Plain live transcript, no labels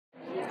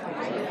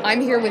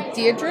I'm here with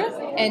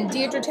Deidra, and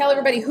Deidra, tell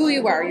everybody who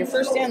you are, your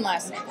first and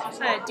last name.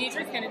 Hi,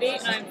 Deidra Kennedy.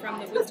 I'm from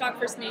the Woodstock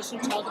First Nation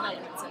Child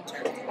Development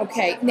Center.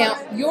 Okay, now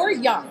you're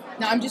young.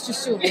 Now I'm just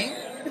assuming.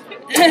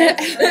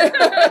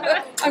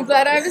 I'm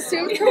glad I've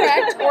assumed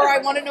correct, or I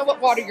want to know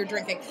what water you're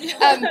drinking.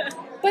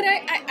 But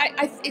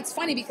it's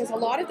funny because a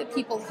lot of the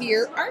people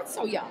here aren't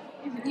so young.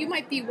 You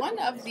might be one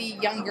of the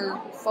younger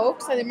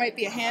folks, and there might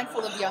be a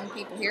handful of young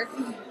people here.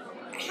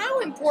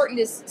 How important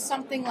is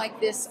something like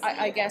this,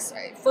 I guess,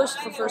 first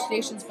for First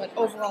Nations, but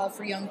overall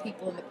for young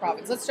people in the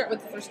province? Let's start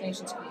with the First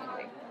Nations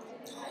community.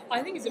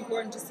 I think it's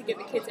important just to get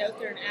the kids out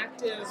there and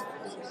active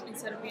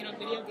instead of being on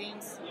video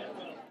games.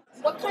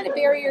 What kind of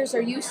barriers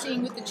are you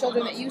seeing with the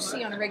children that you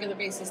see on a regular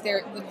basis?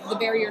 The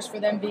barriers for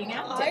them being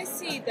active? I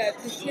see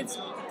that the kids,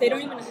 they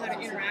don't even know how to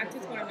interact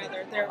with one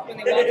another. When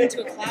they walk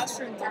into a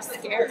classroom, they're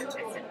scared.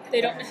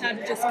 They don't know how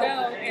to just go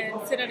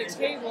and sit at a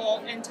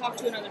table and talk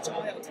to another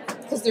child.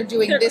 Because they're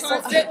doing they're this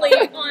constantly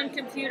on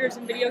computers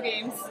and video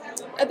games.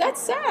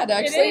 That's sad,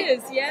 actually. It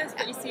is, yes,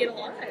 but you see it a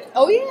lot.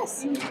 Oh,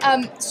 yes.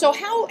 So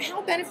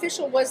how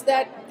beneficial was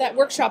that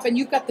workshop? And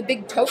you've got the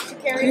big tote to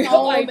carry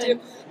home. I do.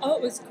 Oh,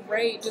 it was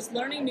great. Just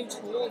learning new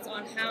tools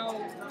on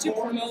how to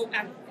promote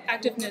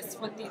activeness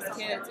with these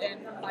kids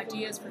and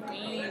ideas for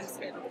games.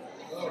 And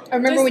I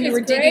remember when you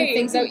were digging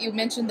things out, you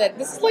mentioned that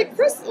this is like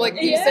Chris,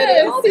 like you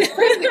said, all these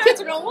the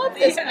kids are going to love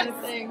this kind of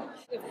thing.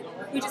 If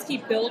we just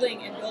keep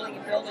building and building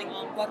and building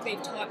on what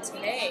they've taught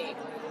today,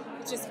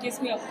 it just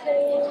gives me a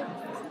whole,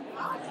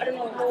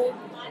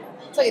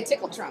 It's like a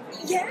tickle trunk.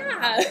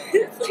 Yeah,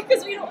 it's like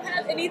because we don't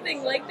have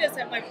anything like this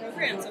at my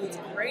program, so it's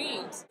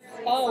great.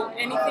 Oh,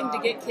 anything to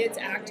get kids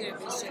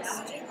active is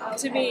just,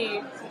 to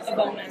me, a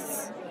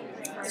bonus.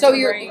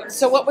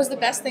 So what was the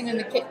best thing in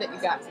the kit that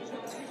you got?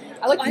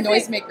 I like the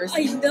noisemakers.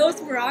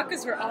 Those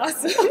maracas were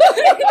awesome.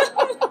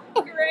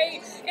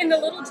 Great. And the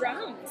little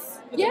drums.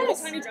 With the little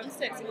tiny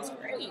drumsticks. It was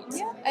great.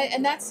 Yeah,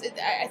 and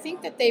I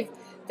think that they've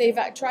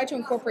tried to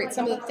incorporate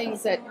some of the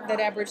things that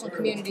Aboriginal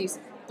communities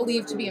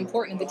believe to be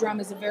important. The drum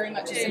is very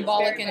much a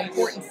symbolic and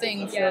important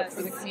thing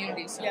for the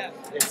community. So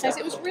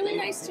it was really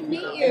nice to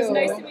meet you. It was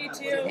nice to meet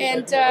you.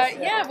 And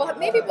well,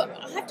 maybe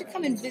I'll have to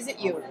come and visit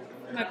you.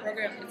 My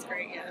program is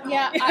great,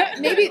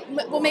 maybe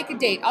we'll make a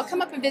date. I'll come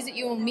up and visit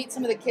you and meet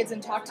some of the kids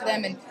and talk to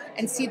them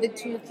and see the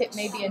toolkit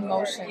maybe in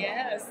motion.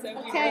 Yes, that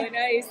would be really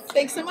nice.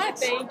 Thanks so much.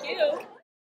 Thank you.